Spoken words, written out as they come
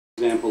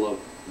Example of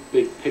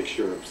big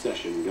picture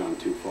obsession gone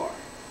too far.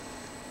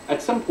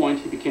 At some point,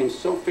 he became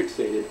so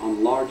fixated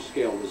on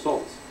large-scale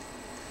results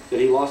that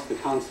he lost the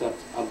concept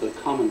of the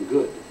common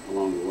good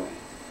along the way.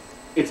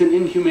 It's an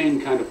inhumane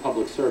kind of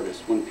public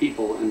service when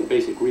people and the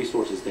basic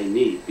resources they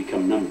need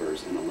become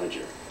numbers in a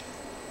ledger.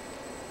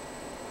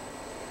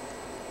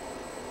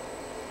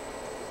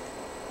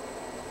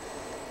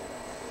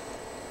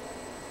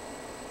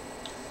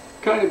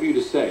 Kind of you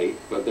to say,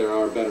 but there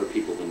are better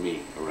people than me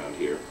around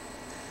here.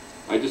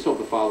 I just hope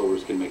the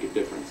followers can make a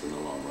difference in the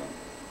long run.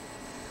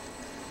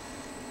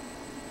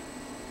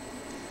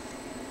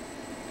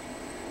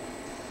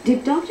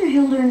 Did Dr.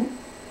 Hilder,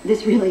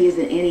 this really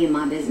isn't any of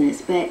my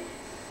business, but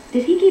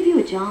did he give you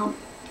a job?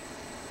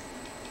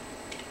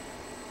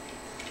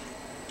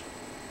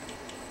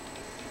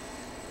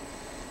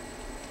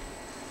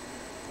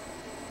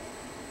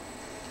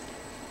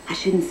 I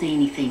shouldn't say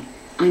anything.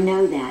 I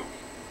know that.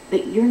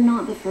 But you're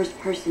not the first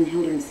person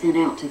Hilder sent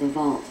out to the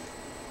vault.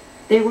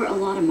 There were a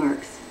lot of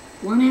mercs,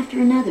 one after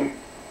another.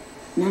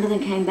 None of them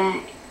came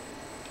back.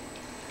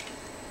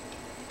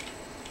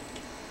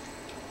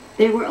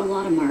 There were a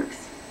lot of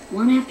mercs,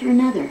 one after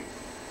another.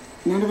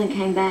 None of them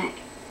came back.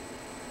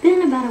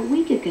 Then about a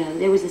week ago,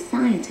 there was a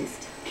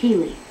scientist,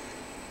 Kellie.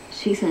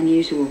 She's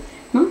unusual.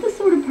 Not the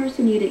sort of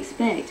person you'd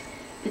expect,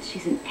 but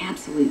she's an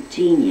absolute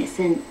genius.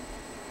 And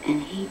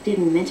he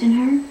didn't mention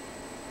her?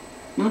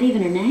 Not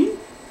even her name?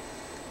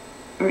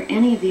 Or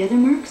any of the other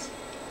mercs?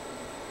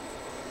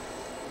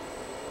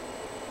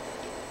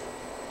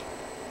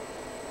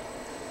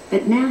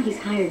 But now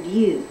he's hired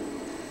you,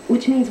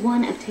 which means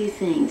one of two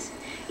things.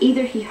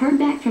 Either he heard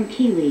back from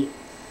Kellie,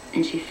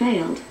 and she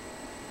failed,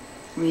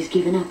 or he's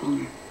given up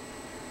on her.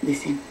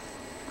 Listen,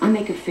 I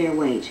make a fair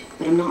wage,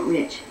 but I'm not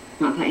rich,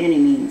 not by any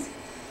means.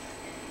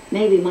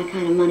 Maybe my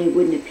kind of money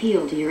wouldn't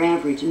appeal to your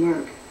average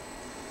merc,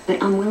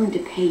 but I'm willing to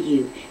pay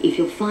you if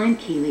you'll find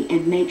Kellie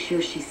and make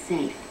sure she's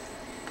safe.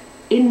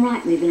 Isn't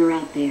right leaving her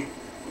out there.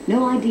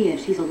 No idea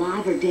if she's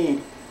alive or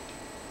dead.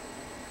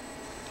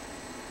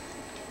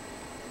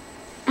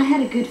 I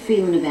had a good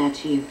feeling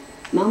about you,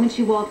 moment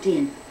you walked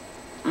in.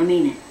 I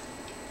mean it.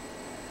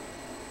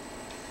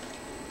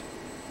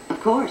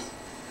 Of course.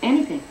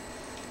 Anything.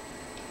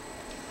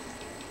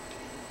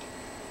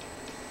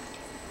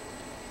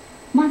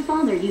 My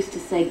father used to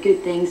say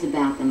good things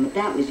about them, but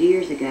that was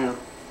years ago.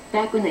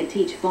 Back when they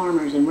teach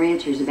farmers and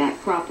ranchers about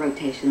crop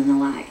rotation and the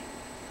like.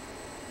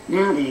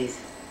 Nowadays,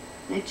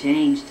 they've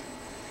changed.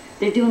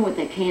 They're doing what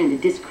they can to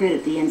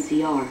discredit the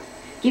NCR,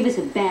 give us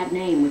a bad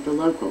name with the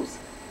locals.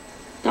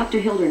 Dr.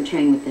 Hilder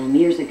trained with them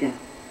years ago.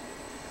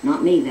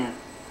 Not me, though.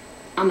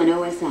 I'm an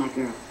OSI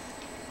girl.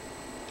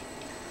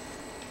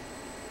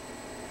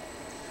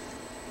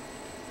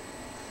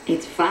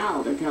 It's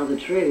foul, to tell the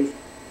truth.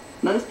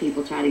 Most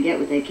people try to get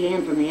what they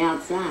can from the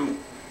outside,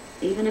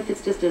 even if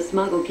it's just a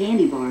smuggled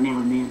candy bar now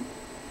and then.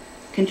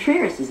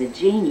 Contreras is a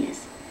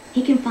genius.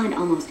 He can find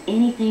almost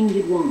anything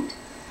you'd want.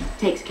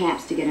 Takes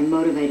caps to get him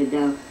motivated,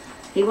 though.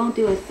 He won't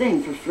do a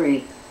thing for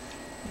free.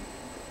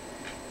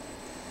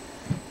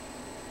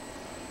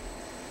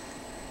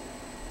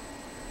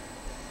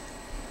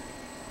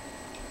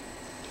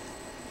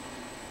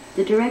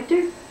 The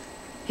director?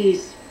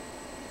 He's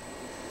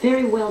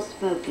very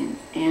well-spoken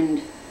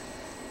and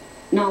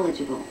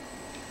knowledgeable.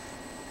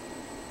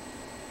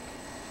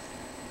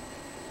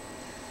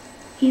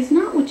 He's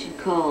not what you'd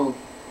call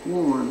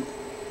warm,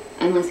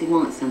 unless he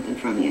wants something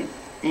from you.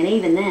 And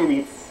even then,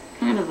 it's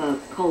kind of a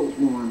cold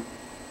warm.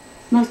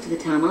 Most of the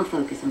time, I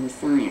focus on the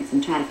science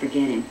and try to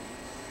forget him.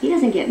 He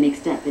doesn't get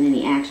mixed up in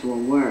any actual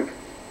work,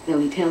 though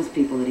he tells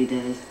people that he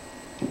does.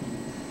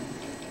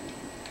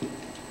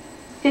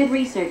 Head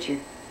researcher.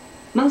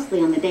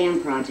 Mostly on the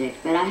dam project,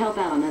 but I help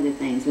out on other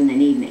things when they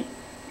need me.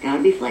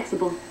 Gotta be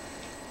flexible.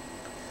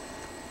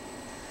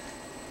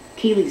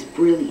 Kellie's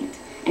brilliant,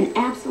 an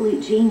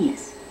absolute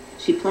genius.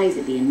 She plays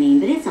at being mean,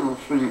 but it's all a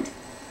front.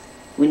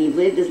 When you've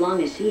lived as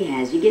long as she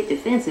has, you get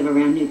defensive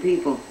around new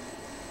people.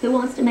 Who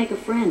wants to make a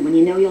friend when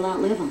you know you'll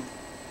outlive them?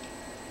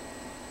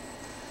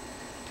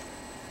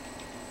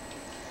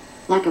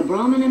 Like a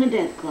Brahmin and a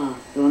Deathclaw,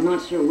 though I'm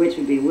not sure which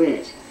would be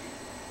which.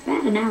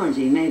 Bad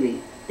analogy,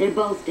 maybe. They're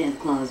both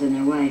Deathclaws in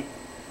their way.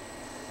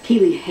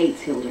 Kellie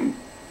hates Hilder.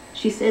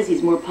 She says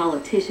he's more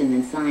politician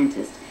than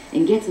scientist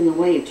and gets in the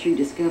way of true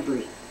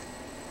discovery.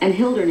 And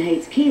Hilder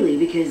hates Kellie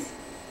because,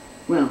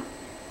 well,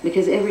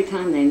 because every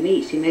time they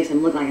meet, she makes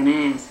him look like an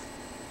ass.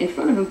 In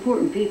front of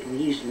important people,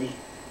 usually.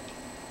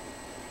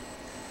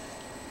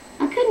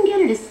 I couldn't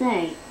get her to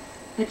say,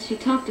 but she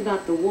talked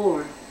about the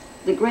war,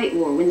 the Great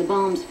War, when the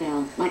bombs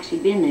fell, like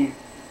she'd been there.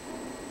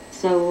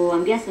 So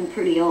I'm guessing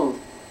pretty old.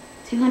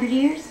 200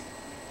 years?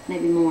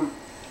 Maybe more.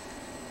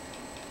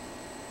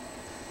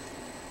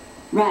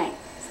 Right.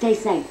 Stay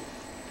safe.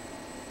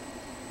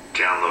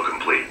 Download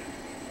complete.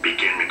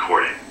 Begin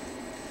recording.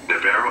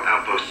 Navarro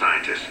Outpost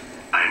Scientist,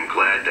 I am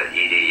glad that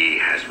EDE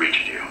has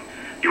reached you.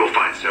 You will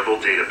find several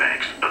data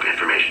banks of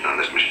information on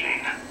this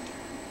machine.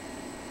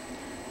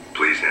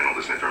 Please handle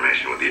this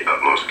information with the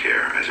utmost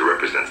care, as it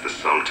represents the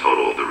sum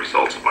total of the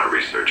results of my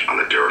research on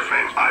the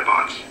Duraframe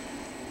iBots.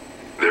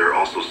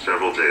 also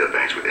several data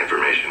banks with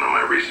information on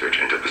my research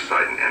into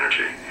Poseidon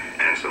energy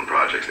and some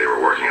projects they were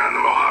working on in the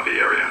Mojave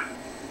area.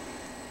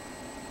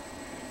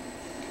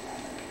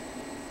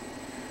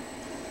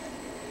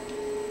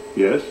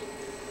 Yes?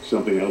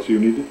 Something else you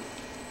needed?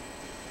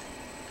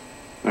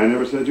 I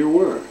never said you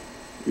were.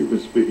 You've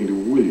been speaking to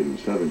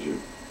Williams, haven't you?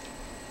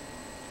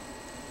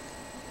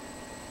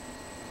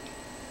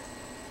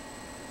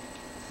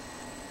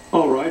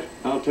 All right,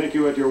 I'll take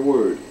you at your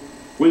word.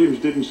 Williams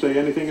didn't say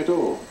anything at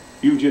all.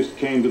 You just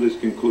came to this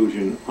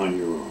conclusion on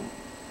your own.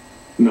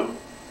 No,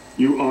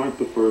 you aren't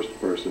the first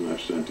person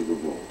I've sent to the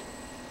vault.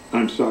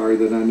 I'm sorry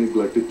that I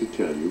neglected to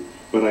tell you,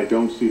 but I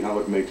don't see how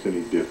it makes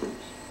any difference.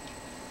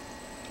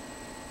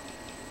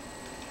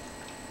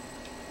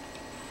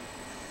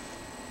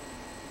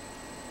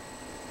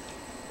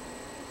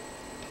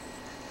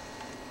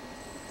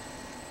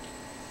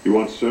 You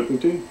want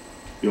certainty?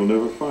 You'll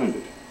never find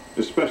it,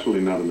 especially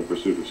not in the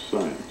pursuit of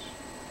science.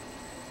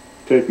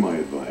 Take my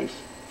advice.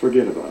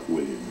 Forget about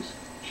Williams.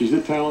 She's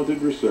a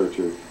talented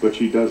researcher, but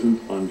she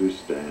doesn't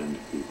understand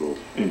people,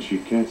 and she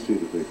can't see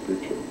the big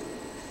picture.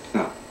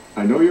 Now,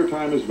 I know your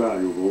time is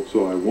valuable,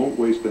 so I won't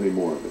waste any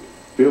more of it.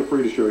 Feel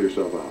free to show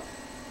yourself out.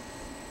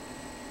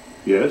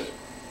 Yes?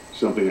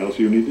 Something else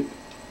you needed?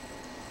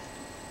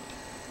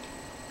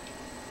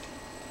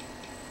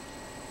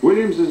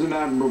 Williams is an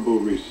admirable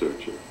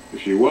researcher.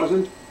 If she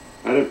wasn't,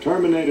 I'd have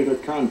terminated her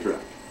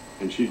contract,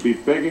 and she'd be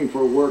begging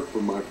for work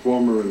from my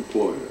former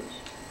employers.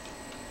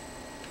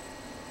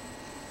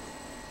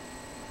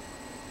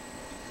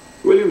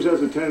 Williams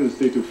has a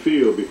tendency to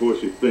feel before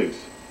she thinks,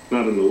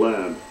 not in the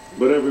lab,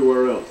 but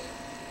everywhere else.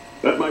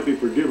 That might be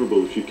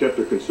forgivable if she kept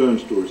her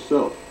concerns to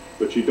herself,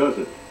 but she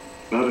doesn't.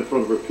 Not in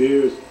front of her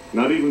peers,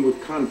 not even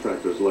with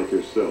contractors like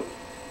yourself.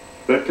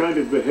 That kind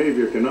of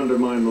behavior can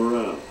undermine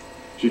morale.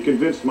 She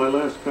convinced my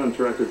last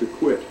contractor to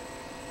quit.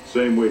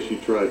 Same way she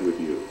tried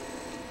with you.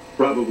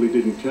 Probably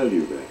didn't tell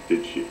you that,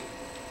 did she?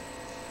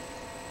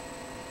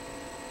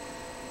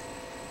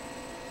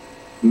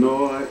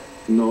 No.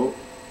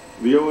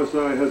 The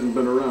OSI hasn't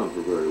been around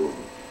for very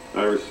long.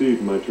 I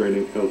received my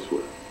training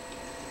elsewhere.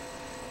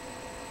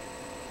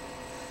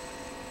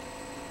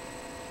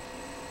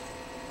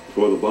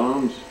 Before the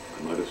bombs,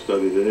 I might have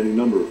studied at any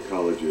number of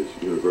colleges,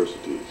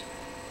 universities.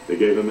 They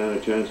gave a man a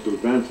chance to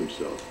advance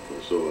himself,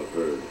 or so I've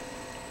heard.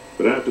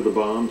 But after the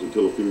bombs,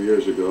 until a few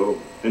years ago,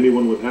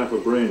 anyone with half a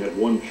brain had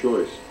one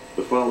choice: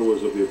 the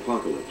followers of the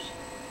apocalypse.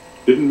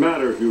 Didn't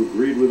matter if you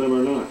agreed with them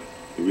or not.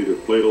 You either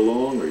played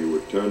along or you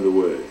were turned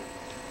away.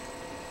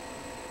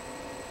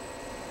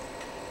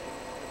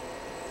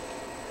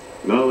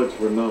 Knowledge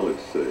for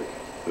knowledge's sake,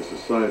 a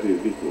society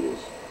of equals.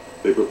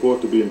 They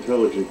purport to be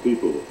intelligent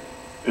people,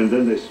 and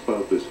then they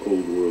spout this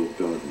old world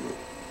dogma.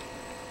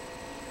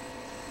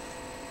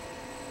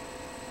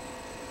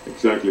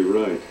 Exactly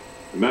right.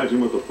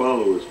 Imagine what the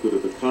followers could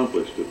have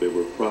accomplished if they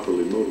were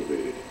properly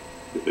motivated,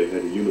 if they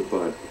had a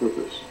unified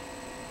purpose.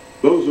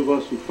 Those of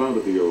us who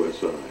founded the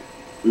OSI,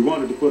 we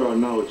wanted to put our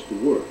knowledge to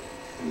work,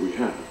 and we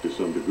have to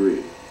some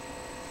degree.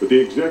 But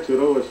the execs at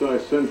OSI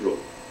Central,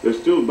 they're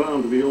still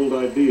bound to the old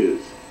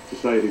ideas,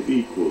 society of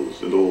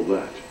equals and all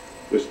that.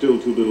 There's still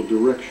too little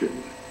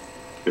direction.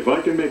 If I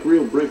can make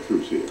real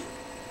breakthroughs here,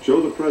 show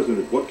the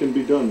President what can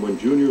be done when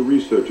junior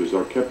researchers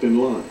are kept in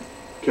line,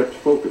 kept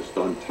focused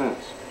on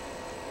task.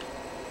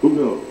 Who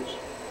knows?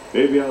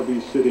 Maybe I'll be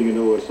sitting in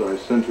OSI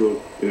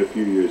Central in a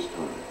few years'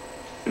 time,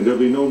 and there'll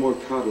be no more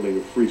coddling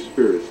of free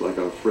spirits like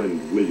our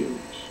friend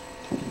Williams.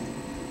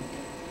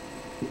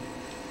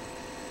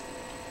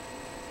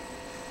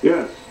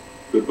 Yes,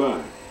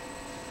 goodbye.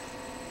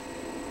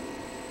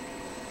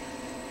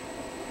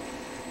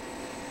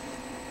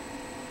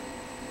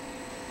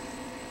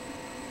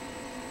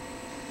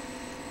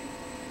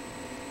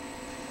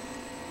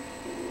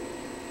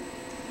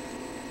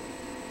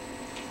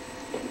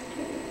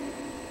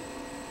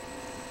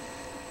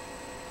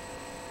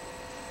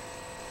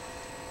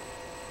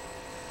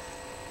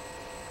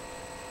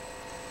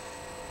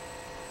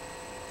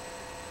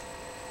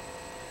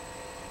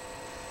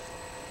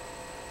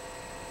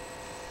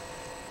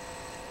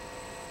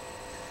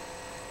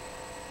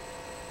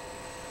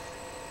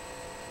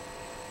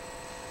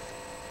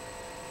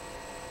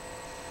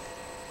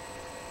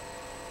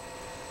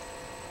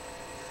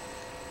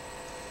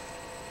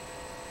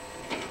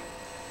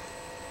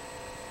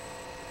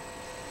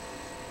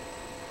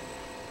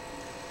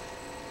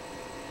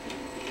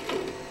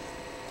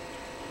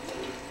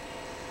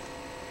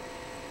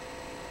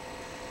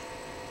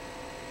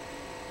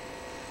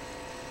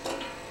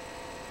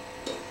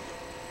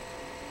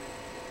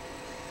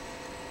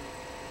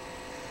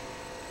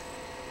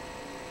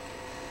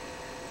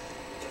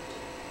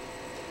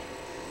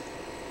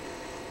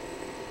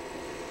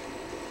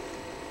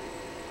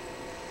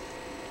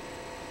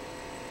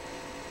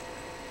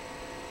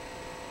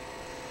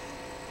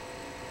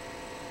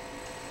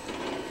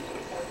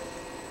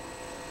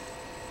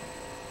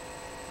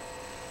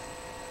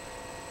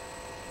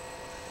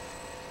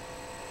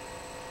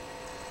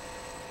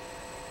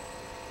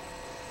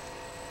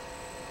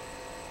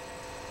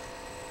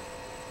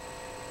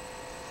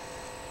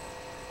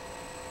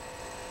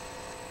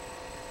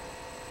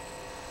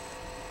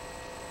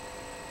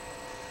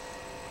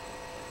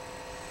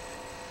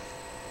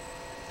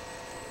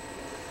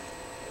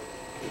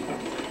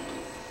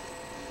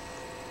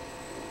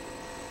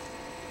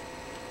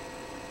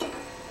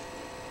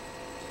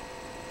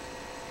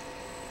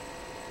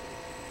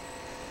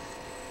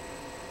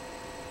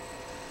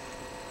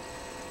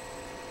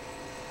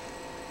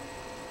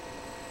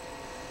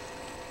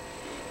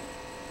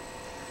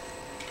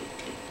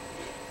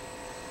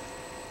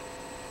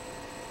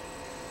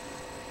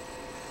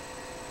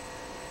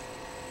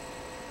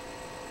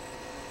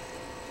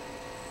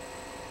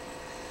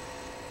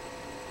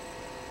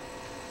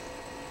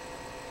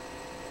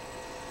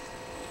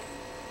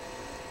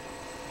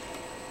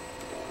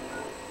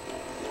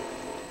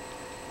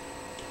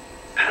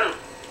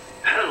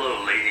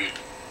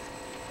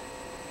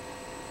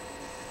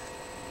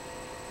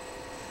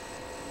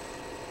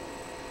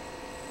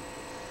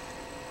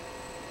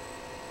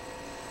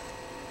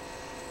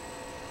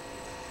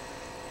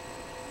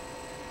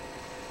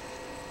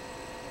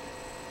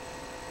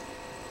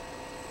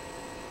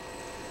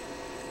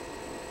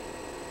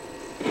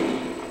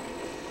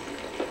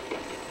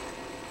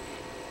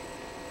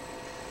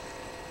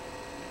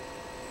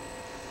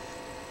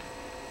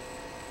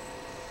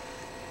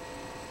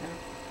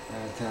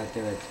 I thought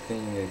they were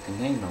spinning a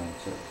grenade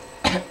launcher.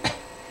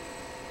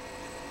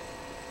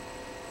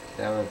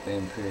 That would have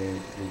been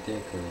pretty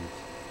ridiculous.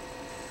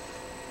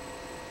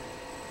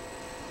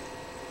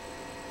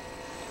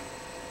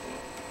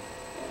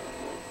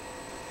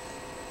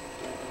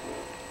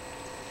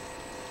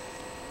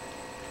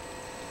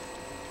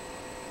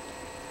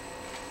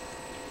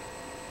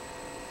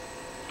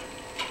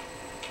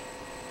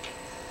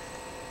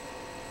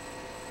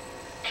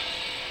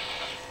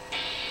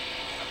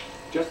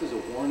 Just as a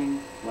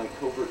warning, my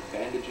covert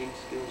bandaging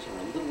skills are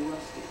a little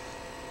rusty.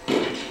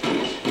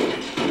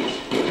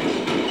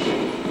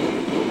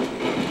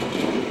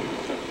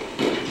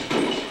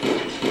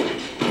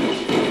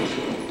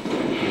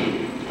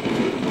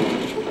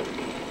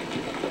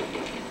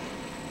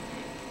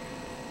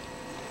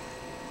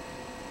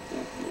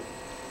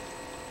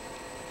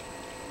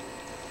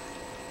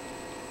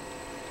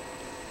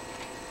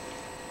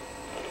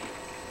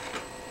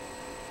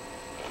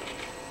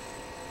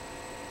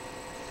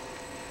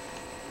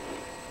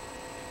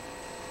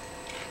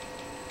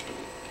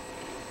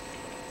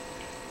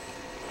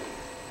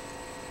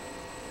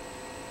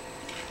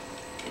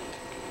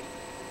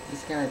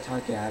 This guy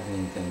talk you have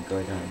anything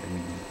good on the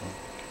meaningful.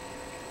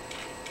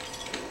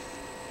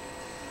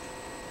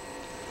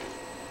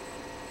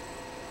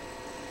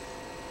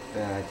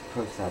 But I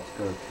suppose that's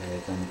good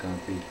because I'm gonna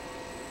be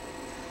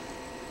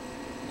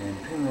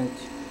and pretty much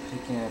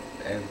picking up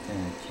everything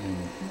I can in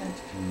the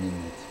next few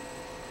minutes.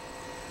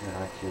 Not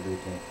actually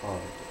looking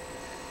hard.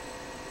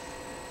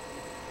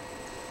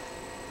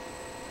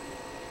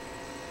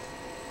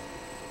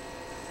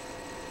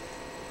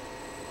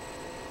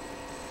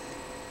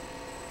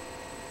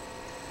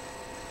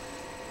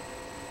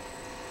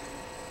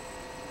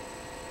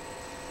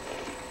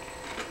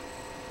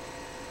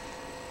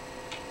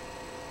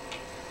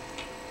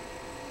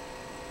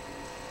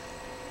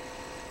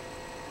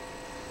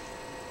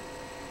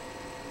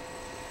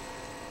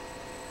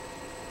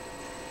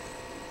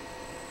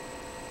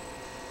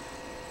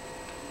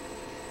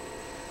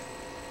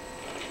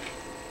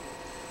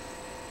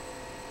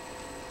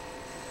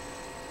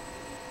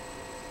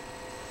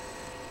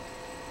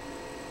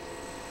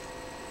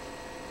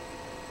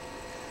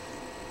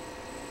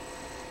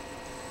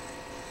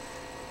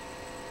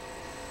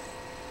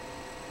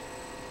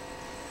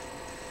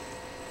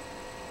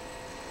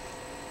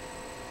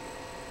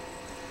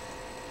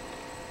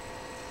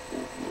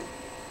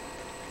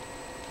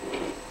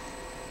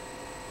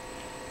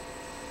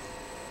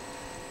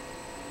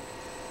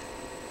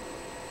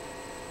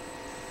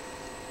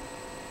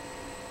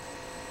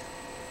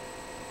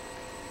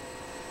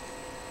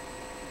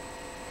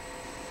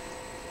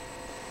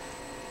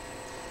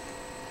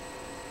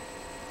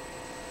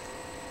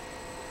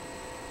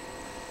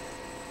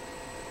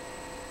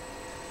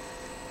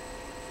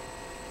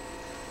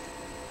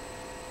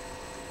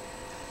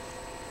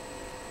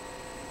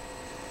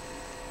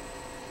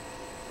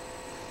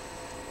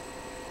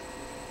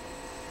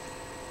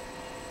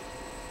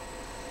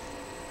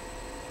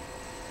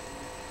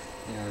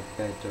 Yeah,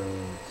 better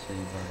say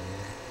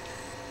by